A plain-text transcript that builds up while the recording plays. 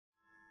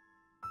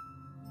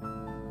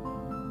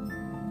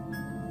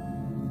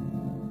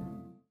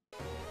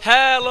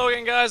Hello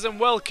again guys and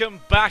welcome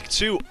back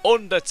to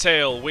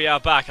Undertale. We are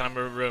back and I'm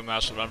removing the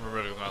mouse from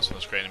the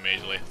screen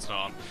immediately. It's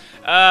not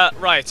on.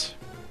 Right.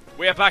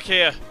 We are back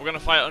here. We're gonna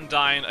fight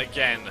Undyne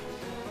again.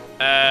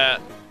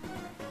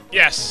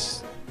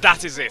 Yes,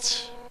 that is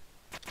it.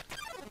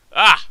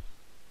 Ah!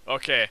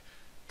 Okay.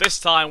 This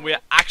time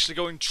we're actually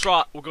going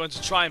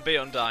to try and beat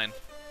Undyne.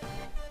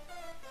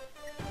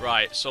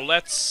 Right, so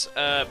let's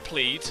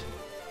plead.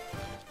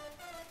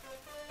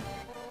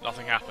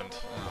 Nothing happened.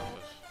 Oh,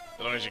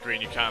 as long as you're green,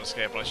 you can't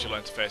escape unless you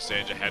learn to face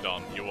danger head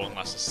on. You won't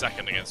last a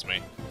second against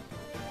me.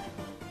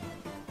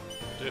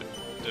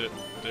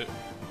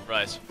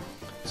 Right.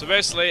 So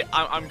basically,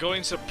 I'm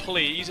going to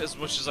plead as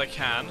much as I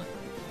can.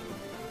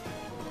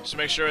 Just to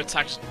make sure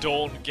attacks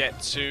don't get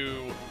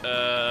too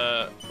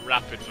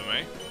rapid for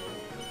me.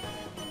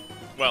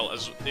 Well,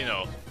 as you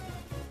know,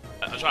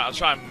 I'll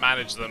try and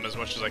manage them as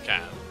much as I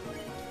can.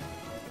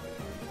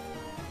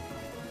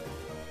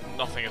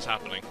 Nothing is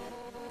happening.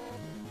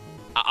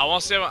 I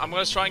want to say I'm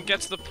going to try and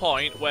get to the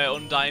point where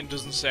Undyne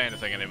doesn't say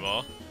anything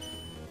anymore.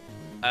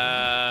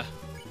 Right,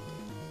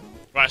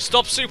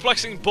 stop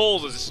suplexing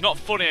boulders. It's not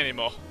funny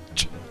anymore.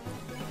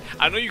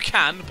 I know you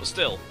can, but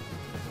still.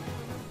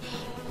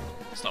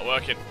 It's not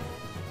working.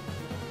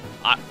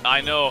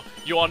 I know.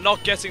 You are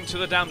not getting to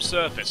the damn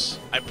surface.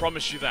 I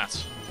promise you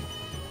that.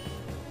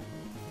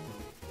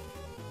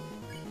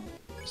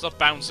 Stop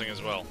bouncing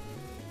as well.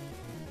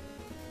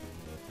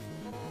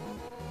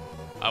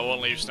 I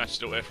won't let you snatch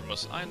it away from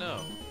us. I know.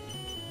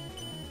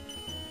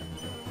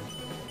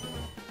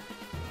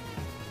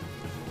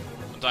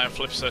 Undyne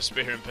flips her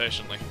spear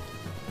impatiently.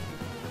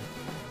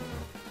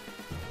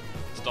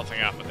 It's nothing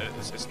happening.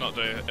 It's not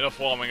doing enough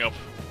warming up.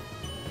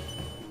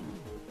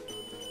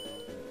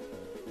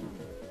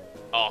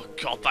 Oh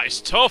god, that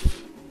is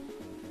tough!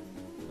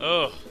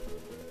 Ugh.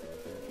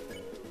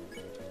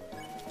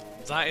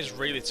 That is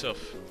really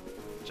tough.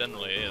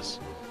 Generally it is.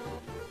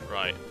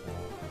 Right.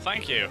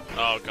 Thank you.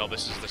 Oh god,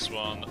 this is this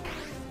one.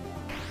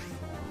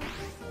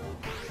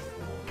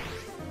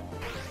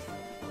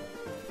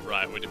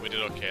 Right, we did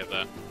okay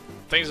there.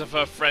 Things of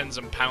her friends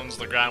and pounds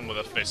the ground with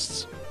her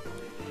fists.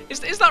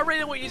 Is that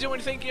really what you do when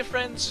you think of your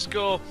friends? Just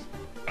go,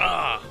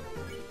 ah.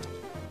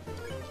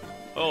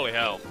 Holy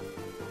hell.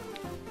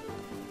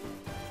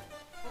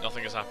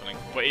 Nothing is happening.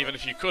 But even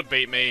if you could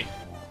beat me,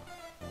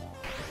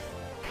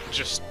 it's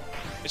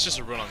just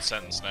a run-on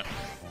sentence now.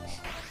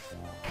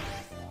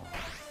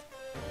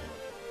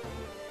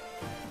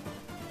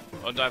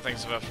 Undyne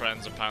thinks of her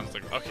friends and pounds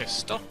the... Okay,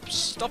 stop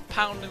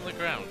pounding the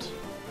ground.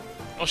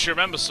 Oh, she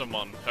remembers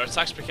someone. Her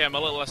attacks became a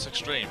little less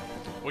extreme.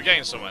 We're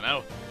getting somewhere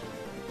now.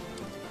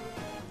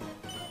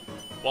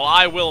 Well,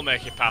 I will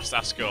make it past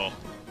Asco.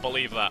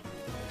 Believe that.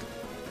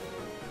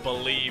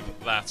 Believe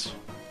that.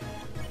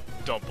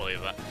 Don't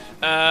believe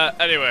that.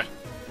 Anyway.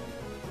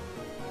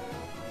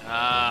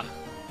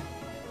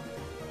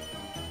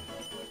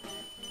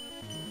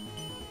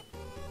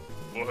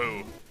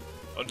 Woohoo.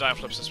 Undyne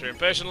flips the spear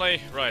impatiently.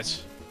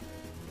 Right.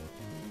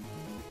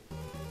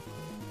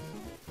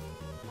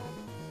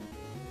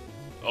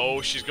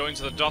 Oh, she's going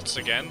to the dots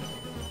again.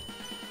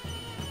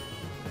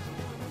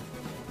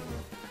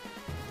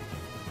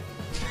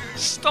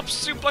 Stop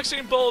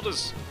suplexing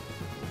boulders!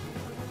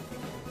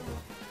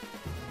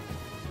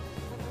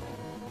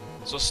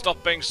 So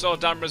stop being so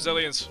damn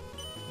resilient.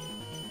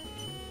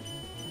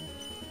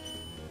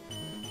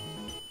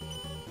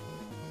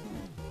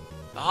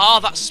 Ah,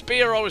 that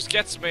spear always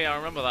gets me, I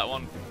remember that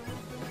one.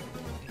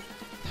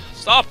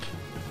 Stop!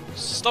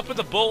 Stop with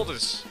the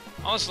boulders,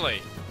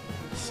 honestly.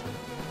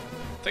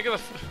 Think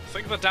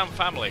of the damn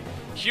family.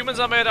 Humans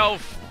are made out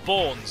of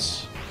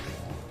bones,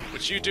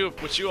 which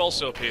you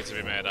also appear to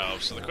be made out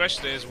of. So the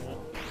question is,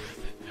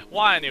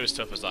 why aren't you as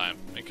tough as I am?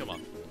 I mean, come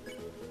on.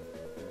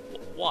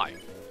 Why?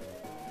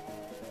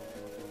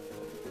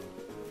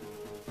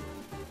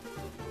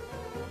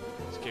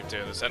 Let's keep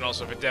doing this. And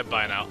also, if you're dead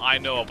by now, I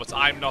know, but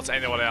I'm not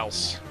anyone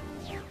else.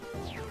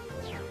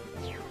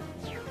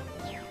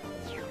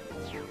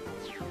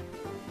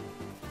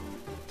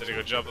 Did a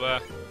good job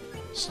there.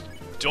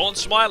 Don't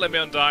smile at me,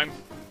 Undyne.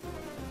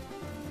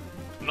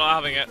 I'm not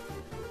having it.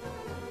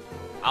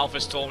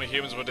 Alphys told me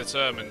humans were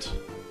determined.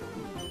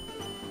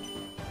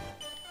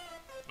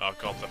 Oh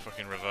god, the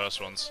fucking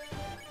reverse ones.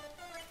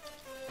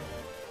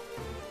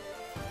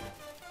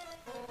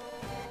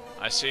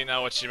 I see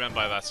now what she meant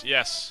by that.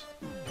 Yes.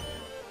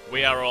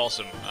 We are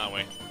awesome, aren't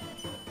we?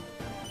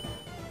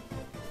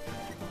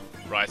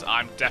 Right,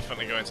 I'm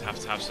definitely going to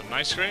have some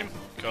ice cream,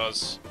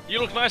 because you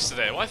look nice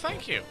today. Why,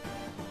 thank you.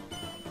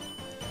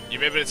 You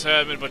may be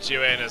determined, but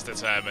you ain't as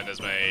determined as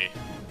me.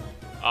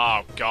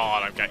 Oh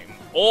god, I'm getting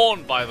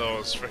owned by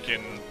those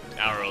freaking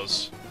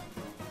arrows.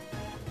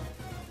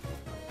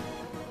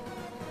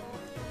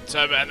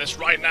 Determined to end this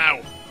right now.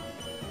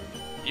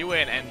 You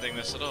ain't ending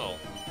this at all.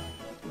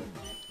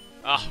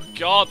 Oh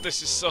god,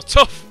 this is so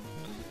tough.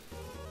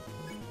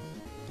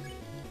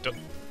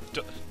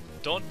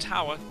 Don't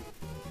tower.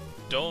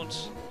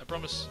 Don't. I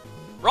promise.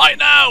 Right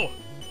now!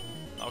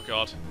 Oh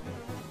god.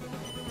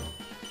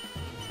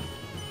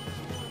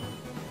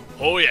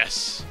 Oh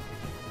yes.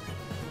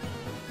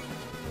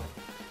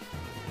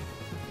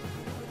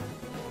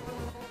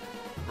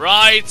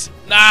 Right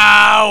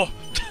now!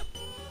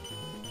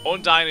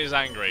 Undyne is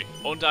angry.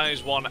 Undyne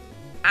is one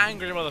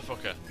angry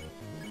motherfucker.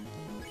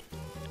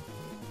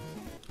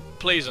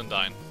 Please,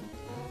 Undyne.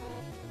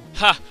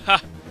 Ha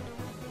ha!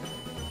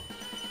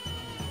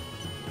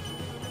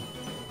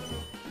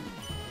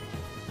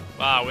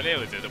 Wow, we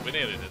nearly did it. We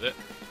nearly did it.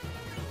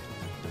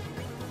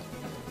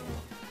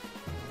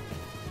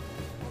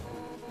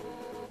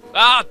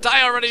 Ah,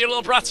 die already, you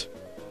little brat!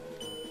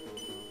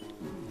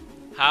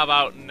 How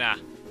about nah?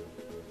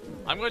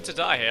 I'm going to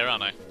die here,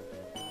 aren't I?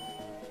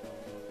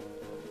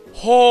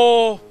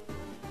 Oh!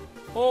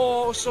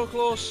 Oh, so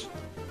close.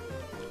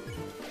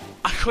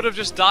 I could have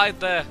just died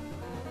there.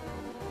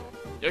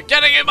 You're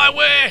getting in my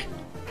way!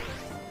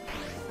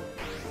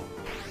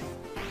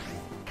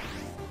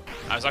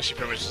 I was actually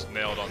pretty much just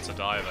nailed on to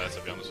die there,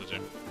 to be honest with you.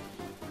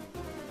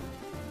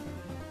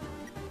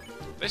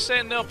 This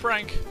ain't no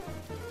prank.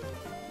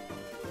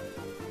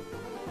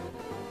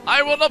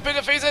 I will not be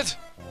defeated!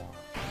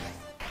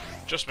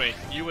 Trust me,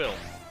 you will.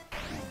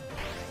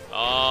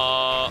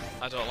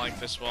 I don't like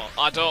this one.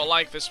 I don't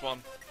like this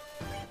one.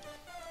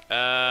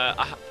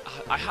 I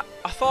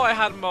thought I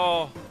had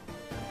more.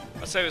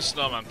 Let's say the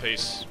snowman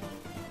piece.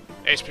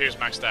 HP is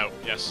maxed out.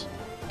 Yes. ...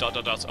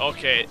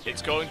 Okay,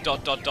 it's going ...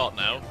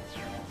 now,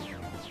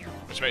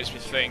 which makes me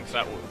think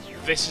that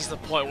this is the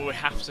point where we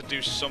have to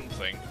do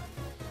something.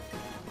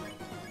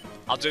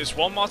 I'll do this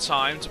one more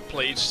time to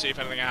plead to see if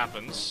anything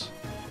happens.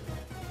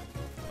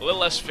 A little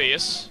less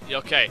fierce. Yeah,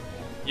 okay.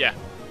 Yeah.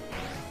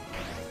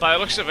 By the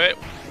looks of it,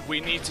 we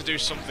need to do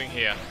something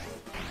here.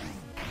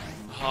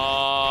 Oh,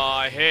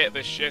 I hate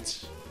this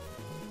shit.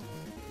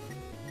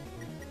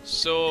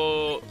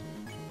 So,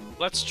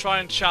 let's try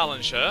and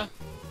challenge her.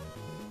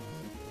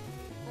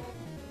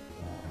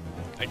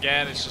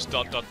 Again, it's just ...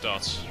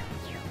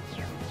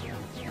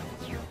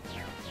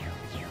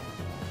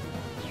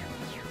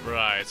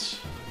 Right.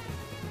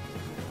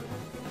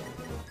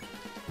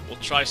 We'll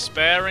try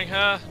sparing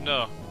her.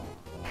 No.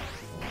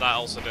 That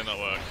also did not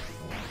work.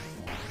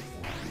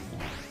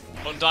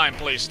 Undyne,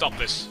 please, stop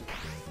this.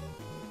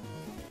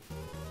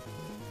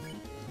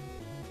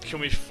 Can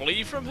we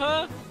flee from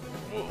her?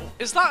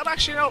 Is that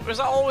actually is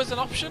that always an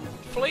option?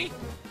 Flee?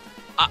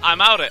 I'm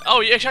out it.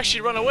 Oh, you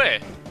actually run away.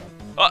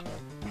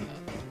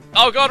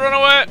 Oh god, run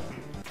away!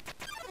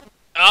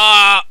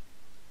 Ah!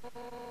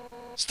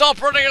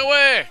 Stop running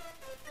away!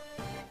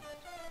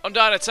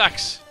 Undyne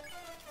attacks.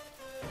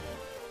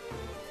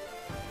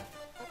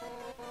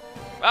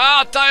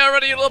 Ah, die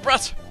already, you little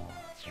brat!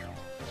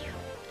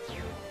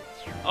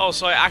 Oh,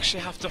 so I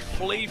actually have to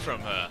flee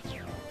from her.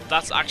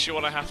 That's actually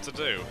what I have to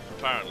do,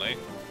 apparently.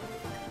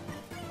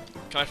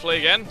 Can I flee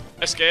again?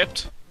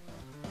 Escaped.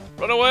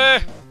 Run away!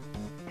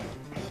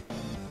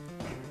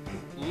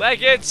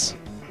 Leg it!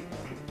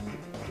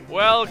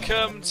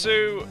 Welcome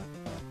to...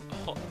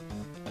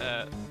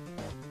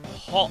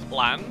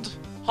 Hotland?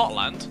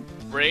 Hotland?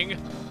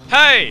 Ring.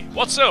 Hey!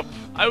 What's up?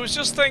 I was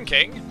just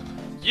thinking,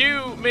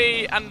 you,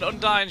 me, and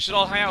Undyne should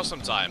all hang out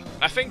sometime.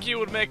 I think you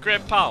would make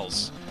great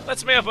pals.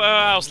 Let's meet up at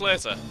her house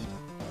later.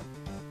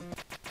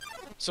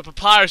 So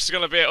Papyrus is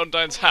gonna be at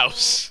Undyne's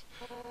house.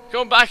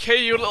 Come back here,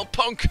 you little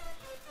punk! Can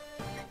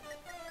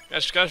I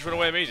just run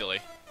away immediately?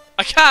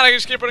 I can't, I can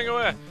just keep running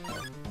away.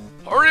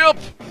 Hurry up!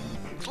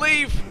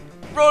 Leave!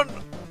 Run!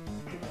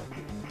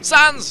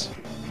 Sans!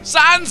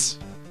 Sans!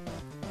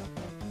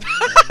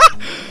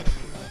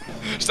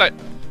 Just like,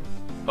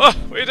 oh,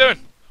 what are you doing?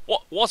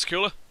 What's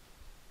cooler?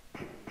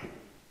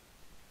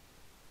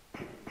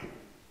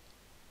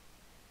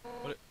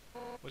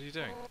 What are you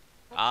doing?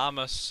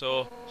 I'm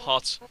so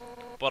hot,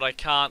 but I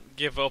can't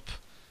give up.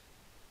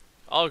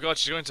 Oh god,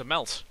 she's going to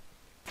melt.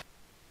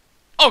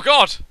 Oh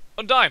god!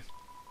 Undyne!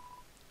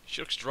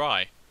 She looks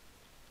dry.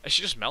 Is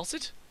she just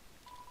melted?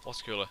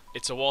 What's cooler?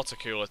 It's a water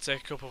cooler.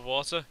 Take a cup of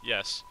water?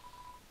 Yes.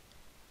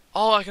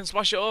 Oh, I can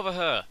smash it over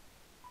her.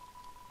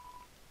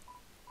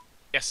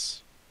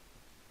 Yes.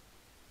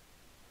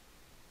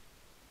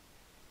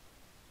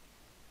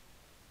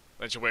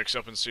 Then she wakes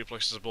up and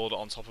suplexes a boulder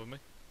on top of me.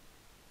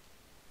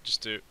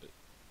 Just do...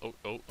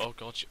 Oh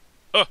god.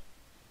 Oh!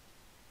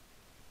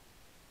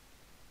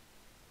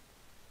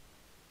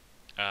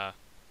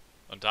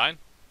 Undyne?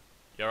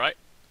 You alright?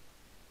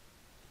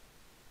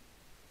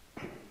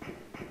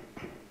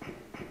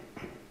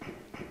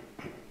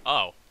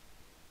 Oh.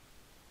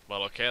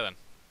 Well, okay then.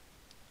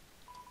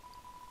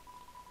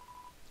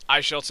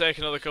 I shall take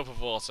another cup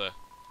of water.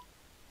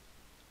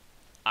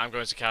 I'm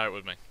going to carry it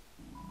with me.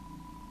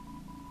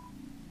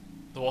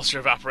 The water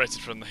evaporated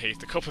from the heat.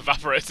 The cup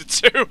evaporated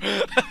too.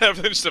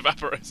 Everything just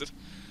evaporated.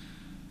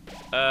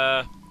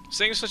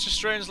 Seeing such a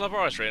strange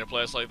laboratory in a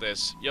place like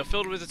this, you're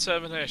filled with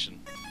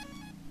determination.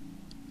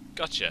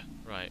 Gotcha.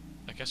 Right.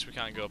 I guess we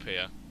can't go up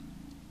here.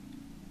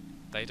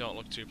 They don't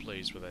look too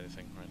pleased with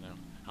anything right now.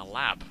 A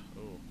lab.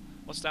 Ooh.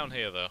 What's down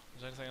here though?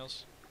 Is there anything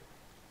else?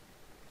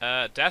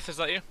 Death, is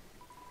that you?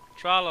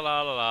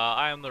 Tra-la-la-la-la,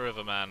 I am the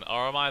riverman,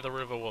 or am I the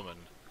river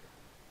woman?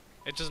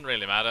 It doesn't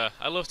really matter.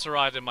 I love to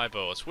ride in my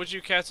boat. Would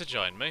you care to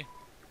join me?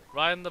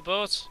 Ride in the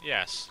boat?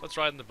 Yes, let's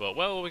ride in the boat.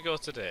 Where will we go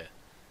today?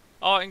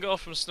 Oh, I can go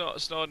from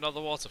Snowdon to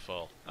the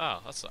waterfall.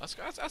 Oh,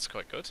 that's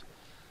quite good.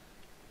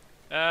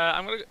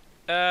 I'm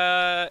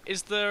gonna.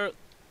 Is there?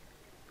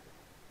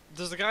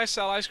 Does the guy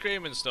sell ice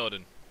cream in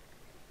Snowdon?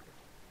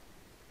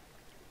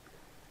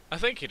 I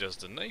think he does,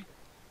 doesn't he?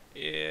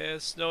 Yeah,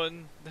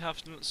 Snowdon. They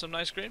have some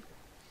ice cream.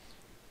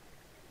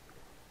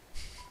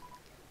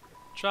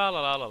 Tra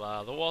la la la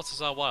la. The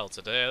waters are wild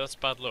today. That's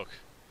bad luck.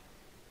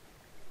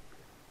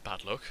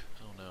 Bad luck?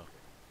 Oh no.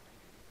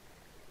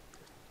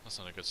 That's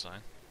not a good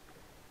sign.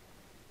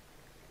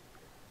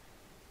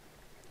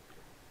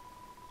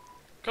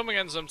 Come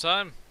again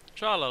sometime.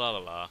 Tra la la la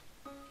la.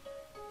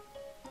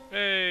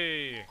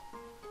 Hey!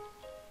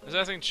 Has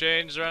anything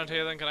changed around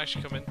here then? Can I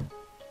actually come in?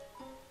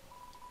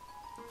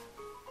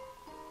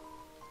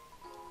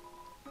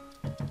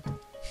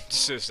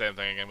 Just do the same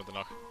thing again with the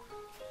knock.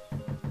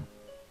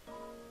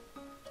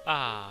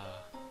 Ah.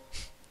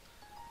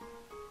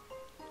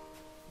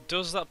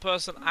 Does that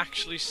person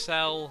actually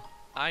sell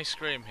ice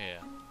cream here?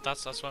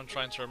 That's what I'm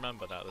trying to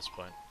remember now at this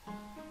point.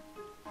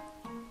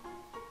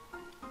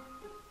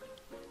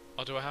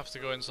 Or do I have to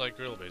go inside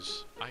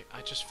Grillby's?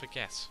 I just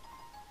forget.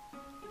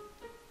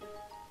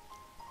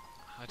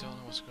 I don't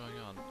know what's going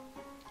on.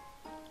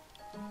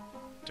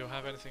 Do I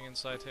have anything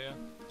inside here?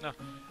 No.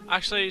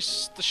 Actually,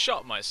 the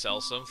shop might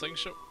sell something.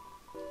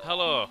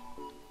 Hello.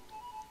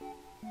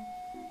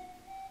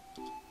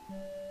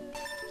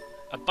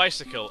 A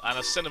bicycle and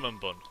a cinnamon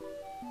bun.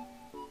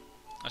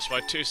 I should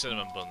buy 2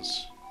 cinnamon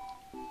buns.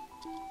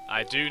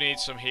 I do need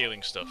some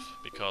healing stuff,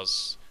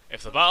 because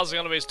if the battles are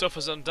going to be as tough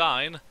as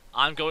Undyne,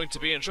 I'm going to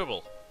be in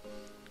trouble.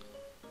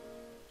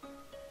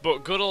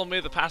 But good old me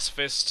the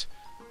pacifist,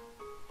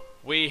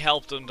 we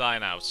helped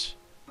Undyne out.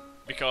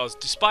 Because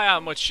despite how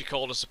much she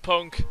called us a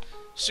punk,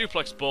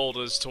 suplexed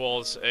boulders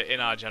towards in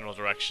our general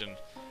direction,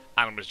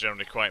 and was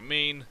generally quite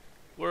mean,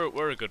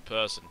 we're a good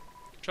person.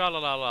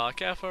 Tra-la-la-la,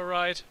 care for a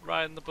ride?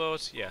 Ride in the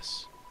boat?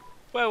 Yes.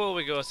 Where will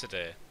we go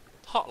today?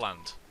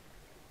 Hotland.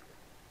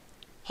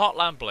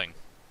 Hotland bling.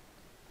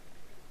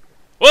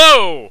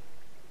 Whoa!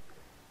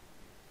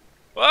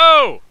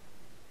 Whoa!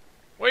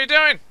 What are you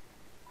doing?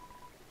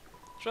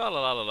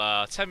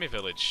 Tra-la-la-la-la, Temi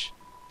Village.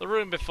 The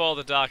room before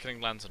the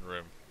darkening lantern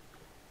room.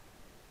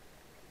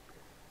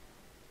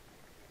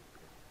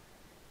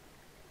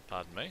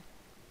 Pardon me?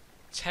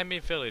 Temi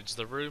Village,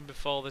 the room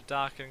before the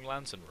darkening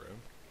lantern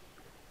room?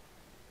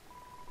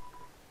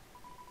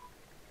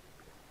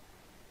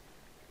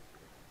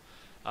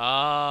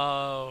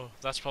 Oh,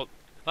 that's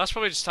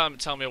probably just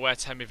tell me where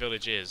Temi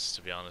Village is,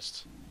 to be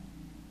honest.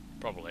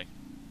 Probably.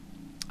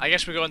 I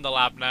guess we go in the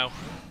lab now.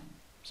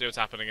 See what's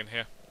happening in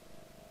here.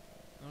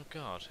 Oh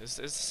god, is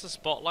this a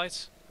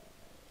spotlight?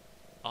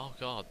 Oh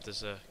god,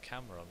 there's a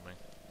camera on me.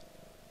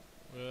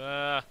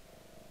 Oh.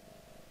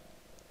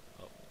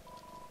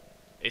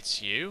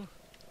 It's you?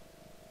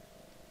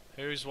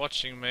 Who's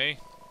watching me?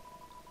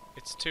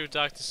 It's too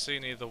dark to see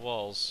near the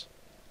walls.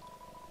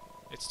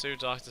 It's too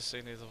dark to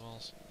see near the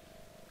walls.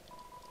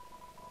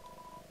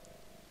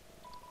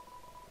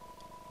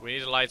 We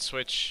need a light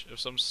switch of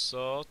some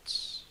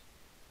sort.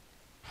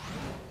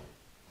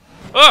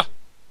 Ah!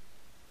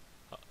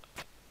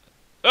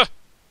 Ah!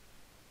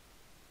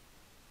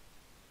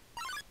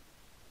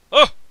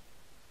 Oh!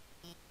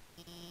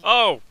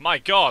 Oh my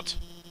god!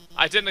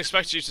 I didn't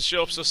expect you to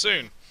show up so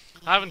soon.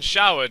 I haven't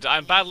showered.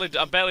 I'm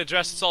barely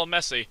dressed. It's all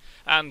messy.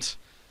 And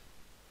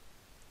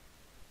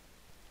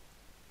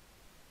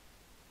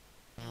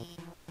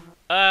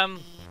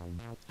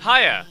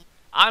hiya.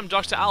 I'm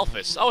Dr.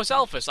 Alphys. Oh, it's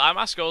Alphys. I'm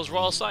Asco's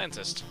royal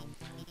scientist.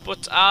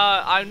 But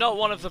I'm not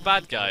one of the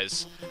bad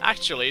guys.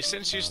 Actually,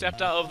 since you stepped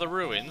out of the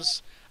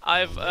ruins,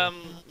 I've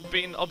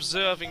been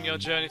observing your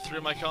journey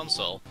through my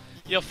console.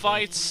 Your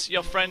fights,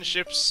 your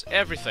friendships,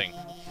 everything.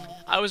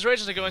 I was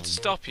originally going to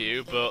stop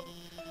you, but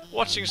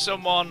watching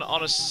someone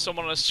on a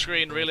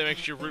screen really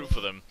makes you root for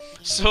them.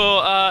 So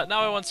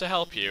now I want to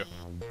help you.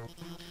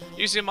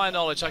 Using my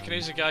knowledge, I can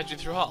easily guide you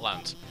through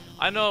Hotland.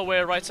 I know a way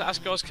right to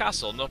Asco's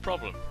castle, no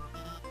problem.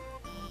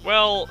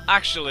 Well,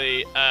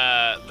 actually,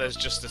 there's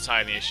just a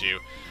tiny issue.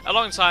 A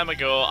long time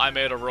ago, I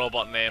made a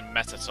robot named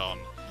Metatton.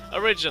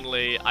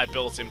 Originally, I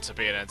built him to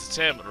be an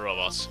entertainment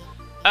robot.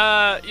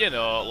 You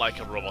know, like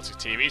a robotic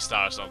TV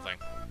star or something.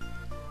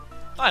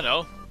 I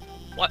know.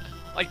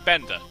 Like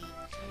Bender.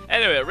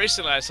 Anyway,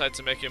 recently I decided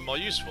to make him more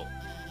useful.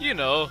 You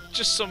know,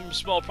 just some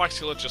small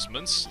practical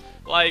adjustments,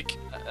 like,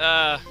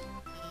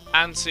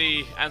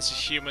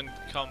 anti-human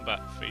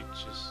combat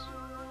features.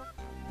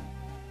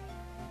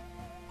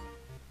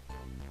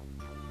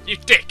 You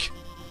dick!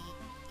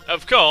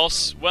 Of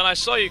course, when I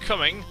saw you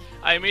coming,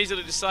 I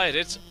immediately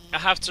decided I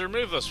have to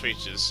remove those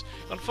features.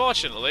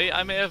 Unfortunately,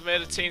 I may have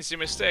made a teensy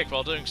mistake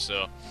while doing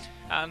so.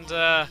 And,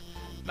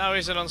 now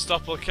he's an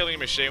unstoppable killing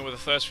machine with a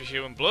thirst for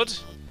human blood.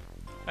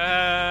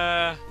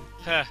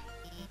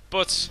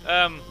 But,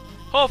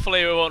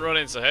 hopefully we won't run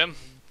into him.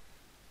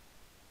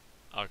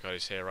 Oh god,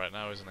 he's here right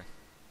now, isn't he?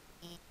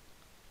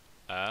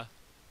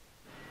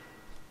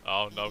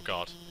 Oh, no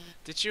god.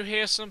 Did you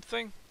hear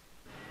something?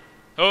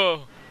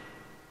 Oh!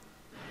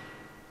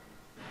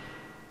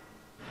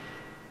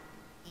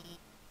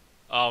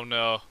 Oh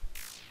no.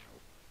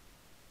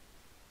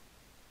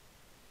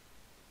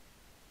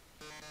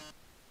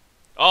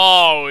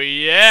 Oh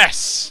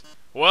yes!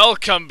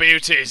 Welcome,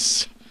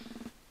 beauties!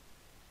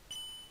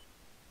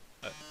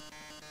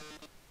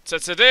 To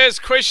today's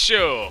quiz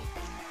show.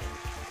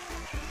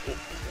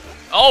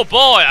 Oh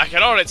boy, I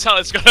can already tell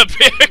it's gonna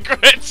be a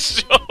great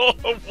show!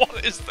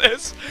 What is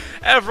this?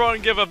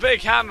 Everyone give a big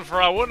hand for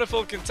our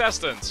wonderful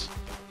contestant.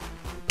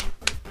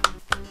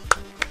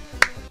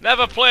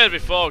 Never played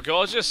before,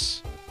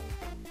 gorgeous.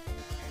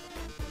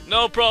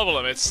 No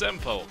problem, it's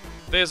simple.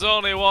 There's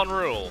only one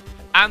rule.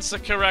 Answer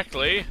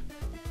correctly,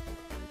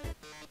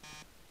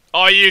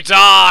 or you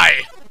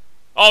die!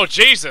 Oh,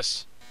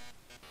 Jesus!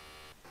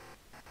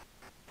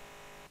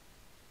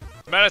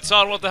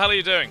 Metatton, what the hell are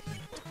you doing?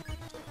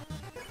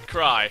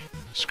 Cry.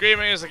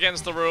 Screaming is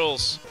against the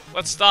rules.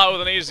 Let's start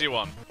with an easy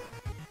one.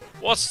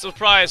 What's the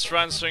prize for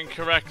answering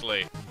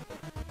correctly?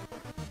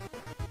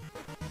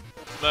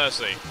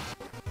 Mercy.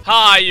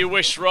 Hi, you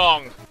wished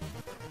wrong!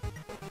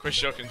 Quiz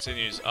show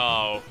continues.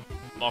 Oh,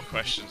 more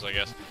questions, I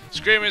guess.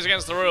 Screaming is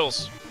against the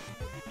rules.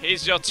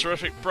 Here's your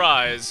terrific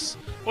prize.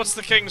 What's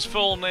the king's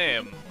full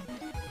name?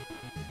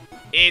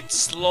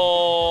 It's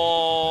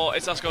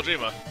Asgore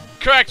Dreamer.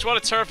 Correct, what a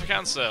terrific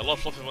answer. Lord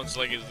Fluffy wants to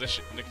like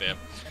his nickname.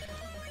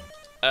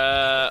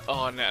 Oh,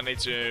 I need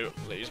to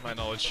use my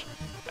knowledge.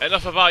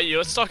 Enough about you,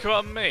 let's talk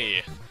about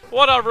me.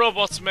 What are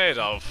robots made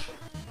of?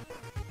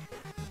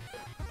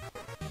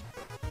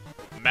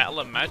 Metal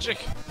and magic?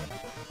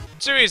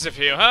 Too easy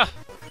for you, huh?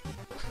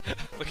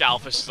 Look at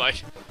Alphys, is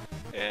like,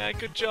 yeah,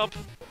 good job.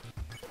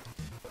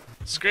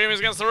 Screaming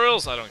against the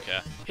rules, I don't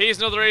care. Here's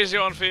another easy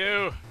one for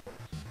you.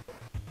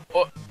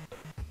 Oh.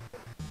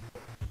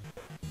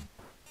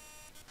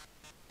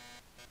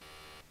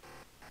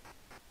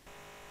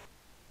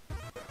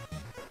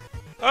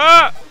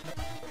 Ah!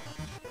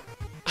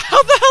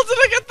 How the hell did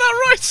I get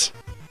that right?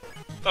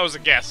 That was a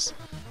guess.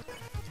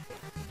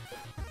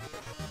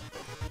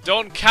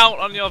 Don't count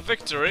on your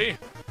victory.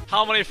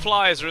 How many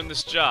flies are in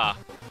this jar?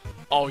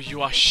 Oh,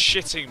 you are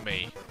shitting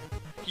me.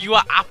 You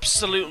are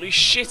absolutely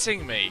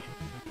shitting me.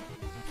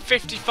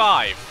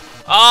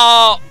 55.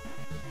 Oh!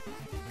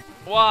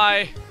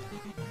 Why?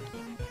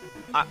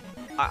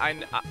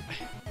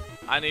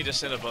 I need a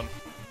cinnamon.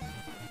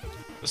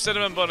 The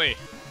cinnamon bunny.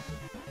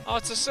 Oh,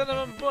 it's a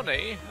cinnamon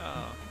bunny?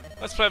 Oh.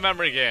 Let's play a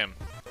memory game.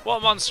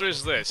 What monster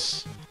is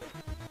this?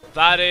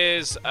 That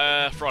is,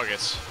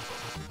 Frogget.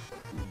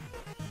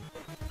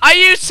 Are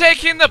you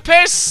taking the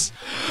piss?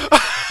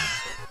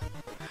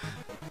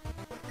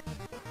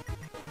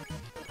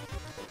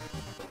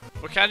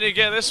 Well, can you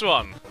get this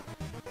one?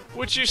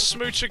 Would you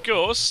smooch a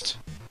ghost?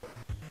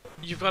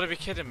 You've got to be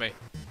kidding me.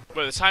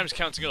 Wait, the time's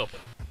counting up.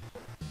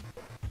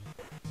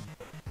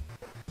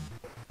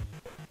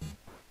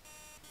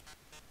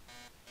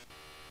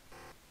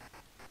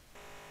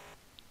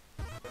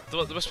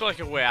 There must be like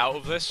a way out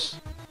of this.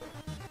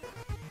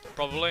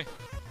 Probably.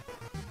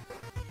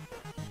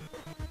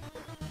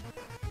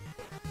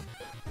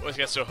 Let's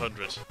get to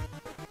 100.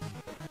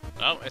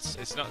 No,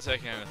 it's not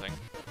taking anything.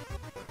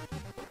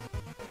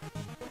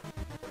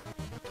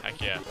 Heck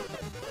yeah.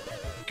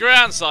 Great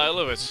answer, I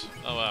love it.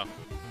 Oh wow.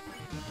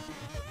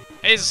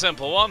 Here's a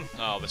simple one.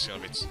 Oh, this is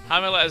gonna be.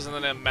 How many letters in the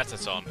name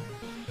Metatton?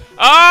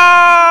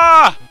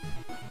 Ah!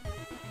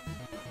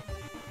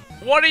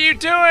 What are you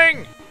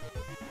doing?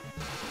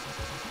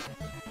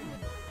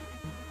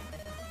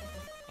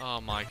 Oh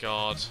my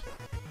god.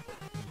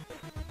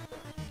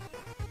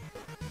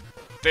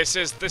 This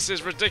is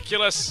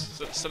ridiculous,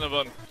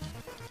 Cinnabon.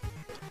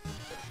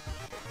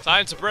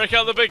 Time to break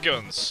out the big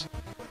guns.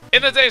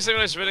 In the day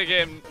simulation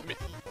minigame.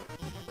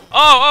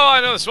 Oh,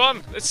 I know this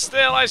one. It's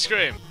stale ice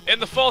cream. In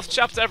the 4th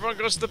chapter, everyone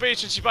goes to the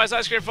beach and she buys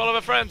ice cream for all of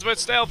her friends with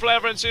stale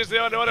flavour and she's the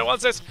only one who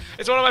wants it.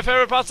 It's one of my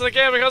favourite parts of the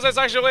game because it's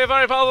actually a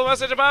very powerful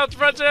message about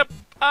friendship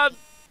and...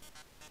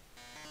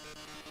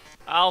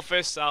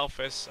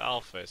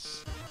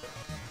 Alphys.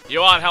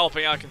 You aren't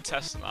helping our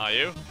contestant, are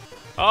you?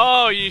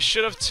 Oh, you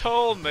should have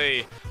told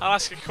me. I'll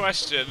ask a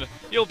question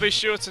you'll be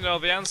sure to know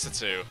the answer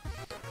to.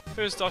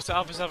 Who does Dr.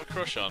 Alphys have a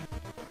crush on?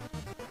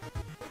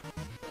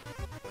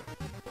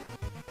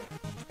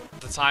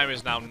 The time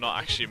is now not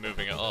actually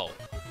moving at all.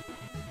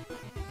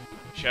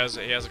 He has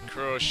a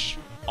crush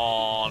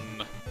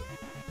on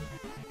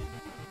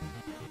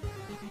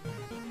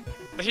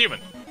the human.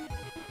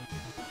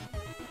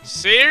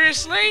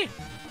 Seriously?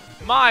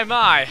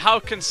 My, how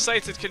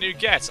conceited can you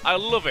get? I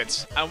love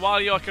it. And while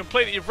you're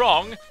completely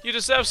wrong, you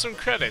deserve some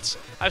credit.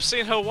 I've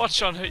seen her watch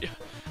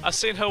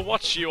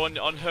you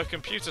on her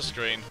computer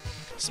screen,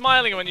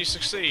 smiling when you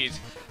succeed,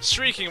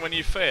 shrieking when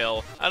you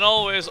fail, and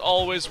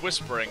always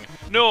whispering,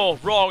 "No,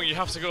 wrong, you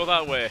have to go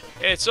that way.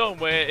 Its own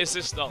way, is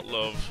this not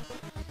love?"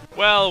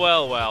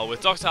 Well,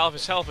 with Dr.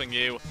 Alphys helping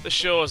you, the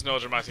show has no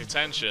dramatic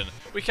tension.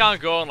 We can't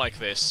go on like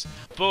this.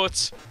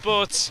 But,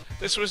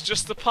 this was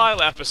just the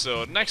pilot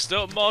episode. Next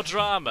up, more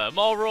drama,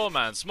 more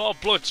romance, more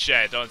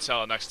bloodshed. Don't tell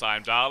her next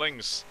time,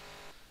 darlings.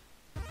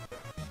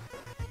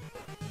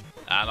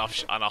 And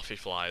off he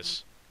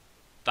flies.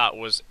 That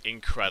was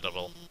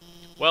incredible.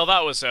 Well,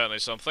 that was certainly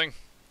something.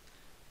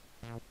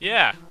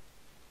 Yeah.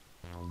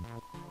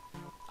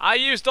 I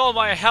used all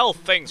my health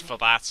things for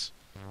that.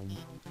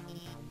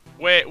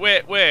 Wait.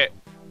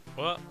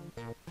 What?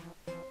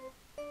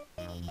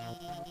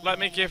 Let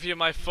me give you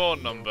my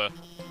phone number.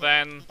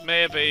 Then,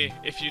 maybe,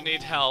 if you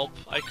need help,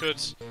 I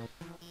could...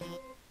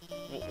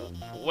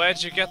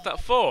 Where'd you get that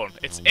phone?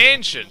 It's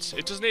ancient!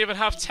 It doesn't even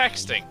have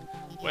texting!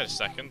 Wait a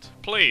second.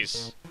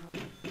 Please.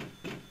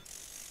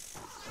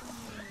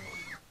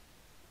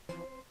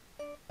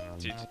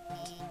 Did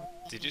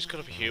you just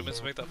cut up a human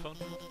to make that phone?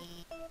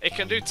 It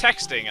can do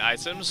texting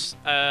items.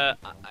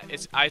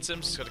 It's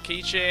items, it's got a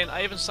keychain.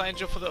 I even signed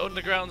you up for the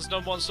Underground's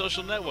 #1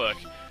 social network.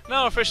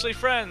 Now officially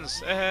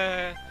friends!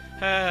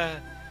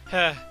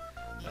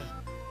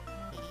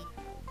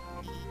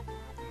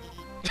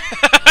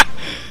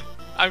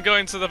 I'm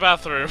going to the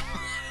bathroom.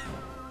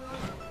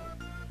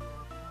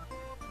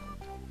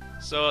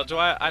 So, do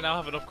I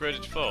now have an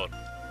upgraded phone?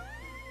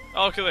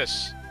 Oh, look at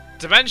this.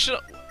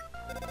 Dimensional...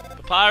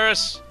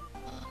 Papyrus!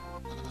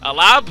 A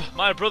lab?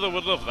 My brother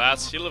would love that.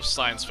 He loves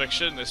science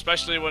fiction,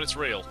 especially when it's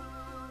real.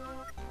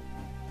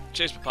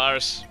 Cheers,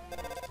 Papyrus.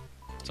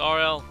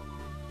 Toriel.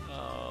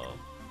 Oh.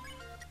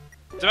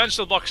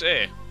 Dimensional box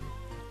A.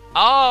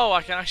 Oh,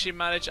 I can actually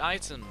manage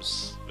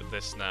items with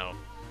this now.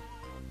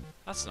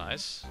 That's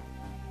nice.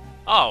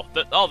 Oh,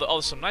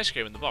 there's some ice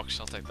cream in the box.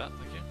 I'll take that,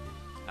 thank you.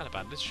 And a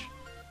bandage.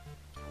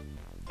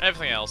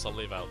 Everything else I'll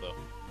leave out, though.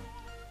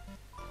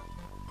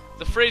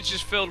 The fridge is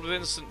filled with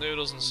instant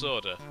noodles and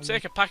soda.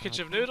 Take a package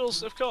of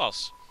noodles? Of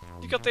course.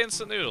 You got the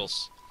instant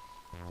noodles.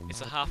 It's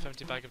a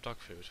half-empty bag of dog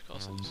food. Of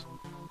course it is.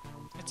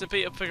 It's a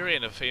beat-up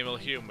figurine of a female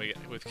human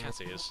with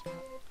cat ears.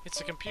 It's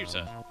a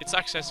computer. It's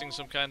accessing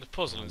some kind of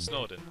puzzle in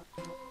Snowden.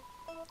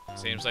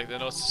 Seems like they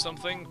noticed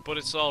something, but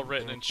it's all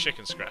written in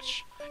chicken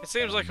scratch. It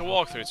seems like a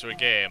walkthrough to a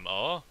game,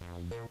 or...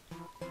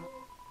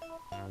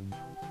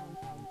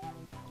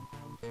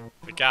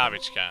 The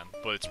garbage can,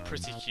 but it's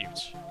pretty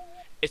cute.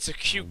 It's a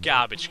cute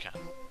garbage can.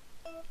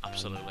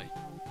 Absolutely.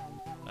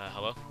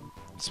 Hello?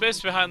 The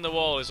space behind the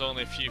wall is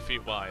only a few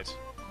feet wide.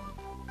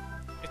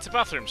 It's a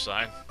bathroom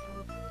sign.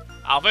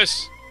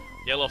 Alvis!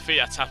 Yellow feet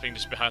are tapping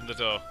just behind the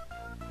door.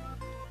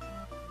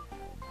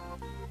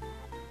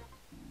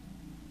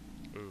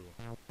 Ooh.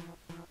 I'm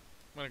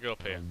gonna go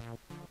up here.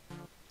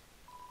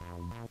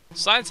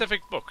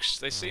 Scientific books.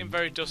 They seem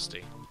very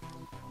dusty.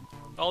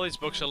 All these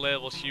books are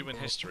labelled human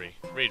history.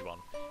 Read one.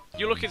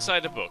 You look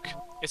inside a book.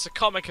 It's a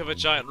comic of a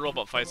giant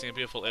robot fighting a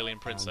beautiful alien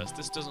princess.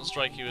 This doesn't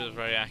strike you as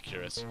very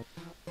accurate.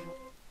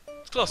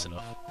 It's close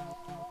enough.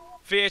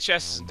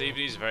 VHS and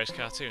DVDs of various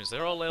cartoons.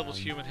 They're all labelled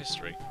human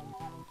history.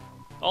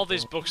 All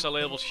these books are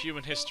labelled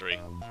human history.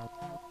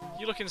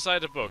 You look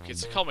inside a book.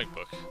 It's a comic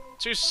book.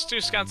 Two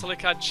scantily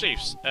clad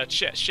chefs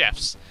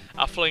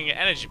are flinging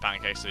energy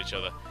pancakes at each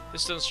other.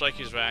 This doesn't strike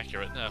you as very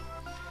accurate, no.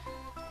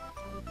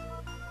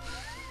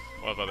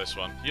 What about this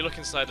one? You look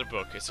inside a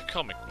book. It's a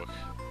comic book.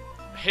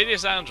 A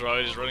hideous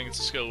android is running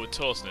into school with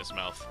toast in its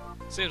mouth.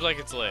 Seems like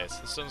it's late.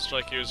 This doesn't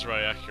strike you as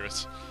very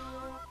accurate.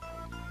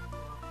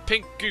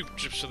 Pink goop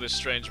drips from this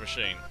strange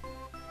machine.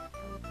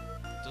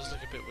 It does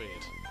look a bit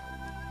weird.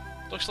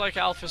 Looks like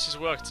Alphys's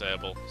work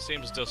table.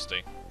 Seems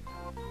dusty.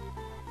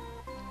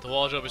 The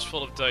wardrobe is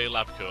full of dirty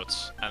lab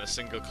coats and a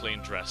single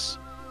clean dress.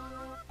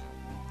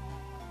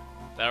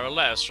 There are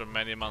letters from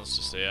many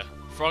monsters here.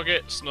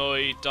 Frogget,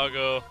 Snowy,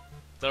 Doggo,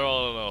 they're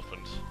all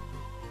unopened.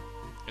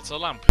 It's a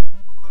lamp.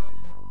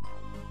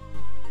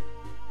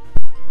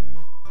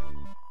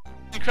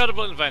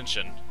 Incredible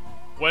invention.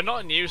 When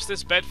not in use,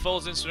 this bed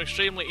folds into an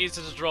extremely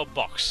easy to draw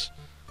box.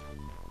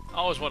 I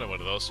always wanted one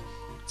of those.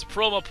 It's a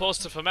promo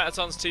poster for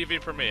Metatton's TV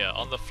premiere.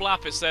 On the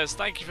flap it says,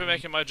 "Thank you for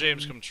making my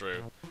dreams come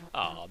true."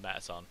 Oh,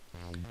 Metatton.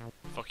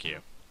 Fuck you.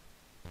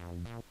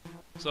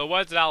 So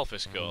where did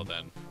Alphys go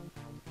then?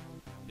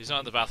 He's not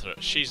in the bathroom.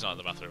 She's not in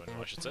the bathroom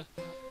anymore, I should say.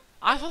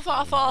 I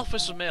thought Alphys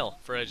was male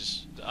for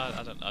ages.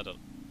 I don't.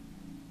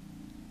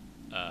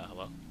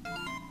 Hello?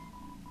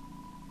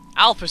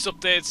 Alphys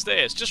updated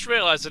status. Just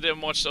realised I didn't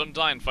watch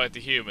Undyne fight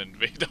the human.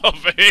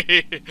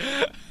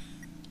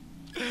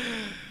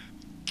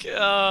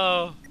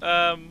 Oh,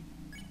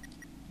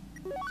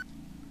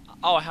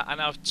 oh, I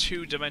now have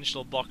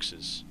 2-dimensional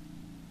boxes.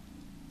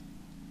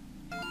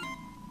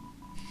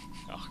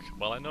 Oh,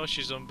 well, I know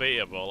she's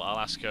unbeatable. I'll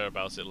ask her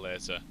about it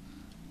later.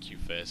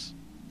 Cute face.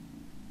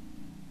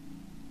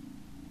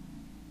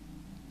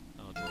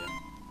 Oh dear.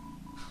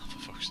 For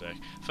fuck's sake.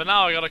 For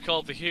now, I gotta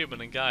call the human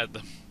and guide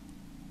them.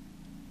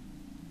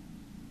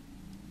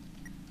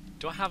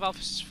 Do I have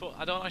Alphys's phone?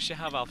 I don't actually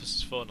have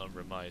Alphys's phone number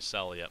in my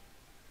cell yet.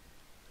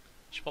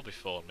 She'll probably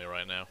phone me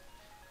right now.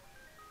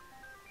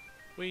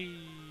 Whee!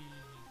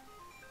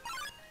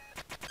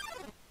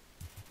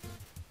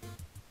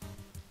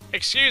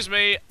 Excuse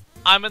me,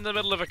 I'm in the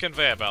middle of a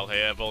conveyor belt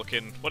here,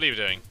 Vulcan. What are you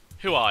doing?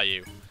 Who are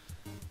you?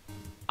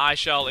 I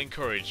shall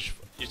encourage.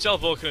 You tell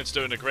Vulcan it's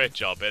doing a great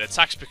job, and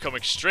attacks become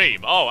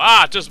extreme.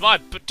 Oh, does my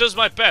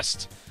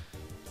best.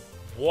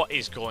 What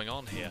is going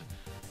on here?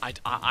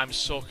 I'm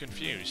so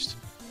confused.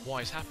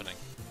 What is happening?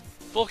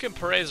 Vulcan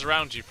parades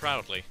around you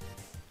proudly.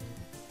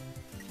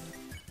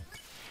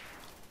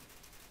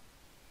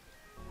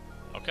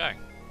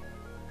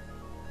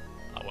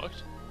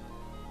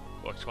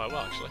 worked quite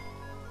well, actually.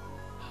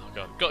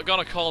 Oh god,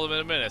 gonna call them in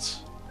a minute.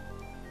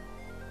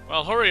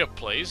 Well, hurry up,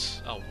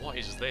 please. Oh, what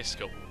is this?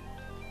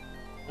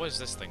 What is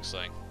this thing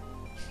saying?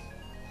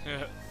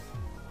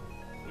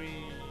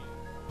 Whee.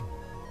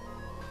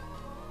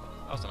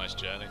 That was a nice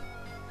journey.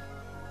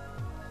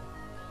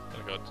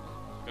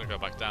 Gonna go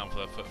back down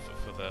for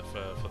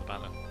the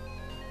banner.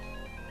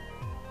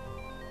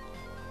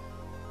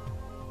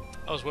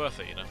 That was worth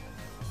it, you know.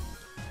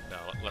 Now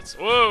let's.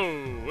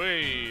 Whoa!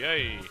 Hey!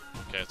 Hey!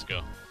 Okay, let's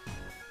go.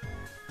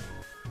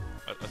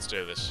 Let's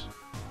do this.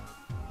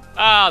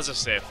 Ah, there's a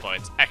save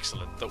point.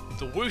 Excellent. The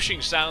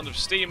whooshing sound of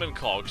steam and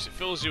cogs. It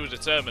fills you with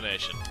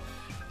determination.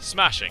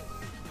 Smashing.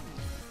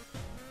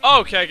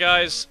 Okay,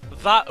 guys,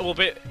 that will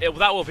be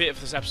it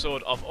for this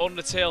episode of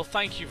Undertale.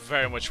 Thank you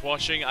very much for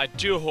watching. I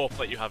do hope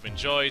that you have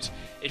enjoyed.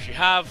 If you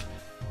have,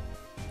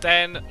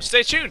 then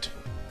stay tuned.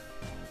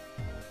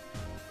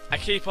 I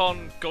keep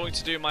on going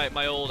to do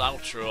my old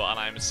outro, and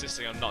I'm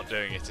insisting on not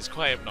doing it. It's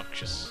quite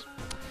obnoxious.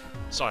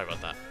 Sorry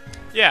about that.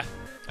 Yeah.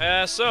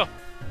 So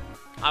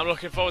I'm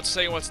looking forward to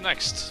seeing what's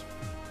next,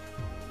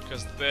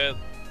 because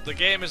the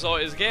game is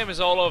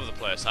all over the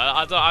place.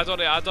 I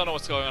don't know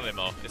what's going on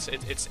anymore.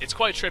 It's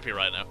quite trippy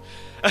right now.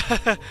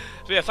 But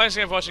yeah, thanks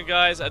again for watching,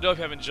 guys. I hope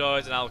you have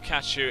enjoyed, and I'll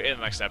catch you in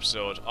the next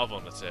episode of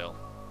Undertale.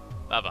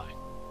 Bye bye.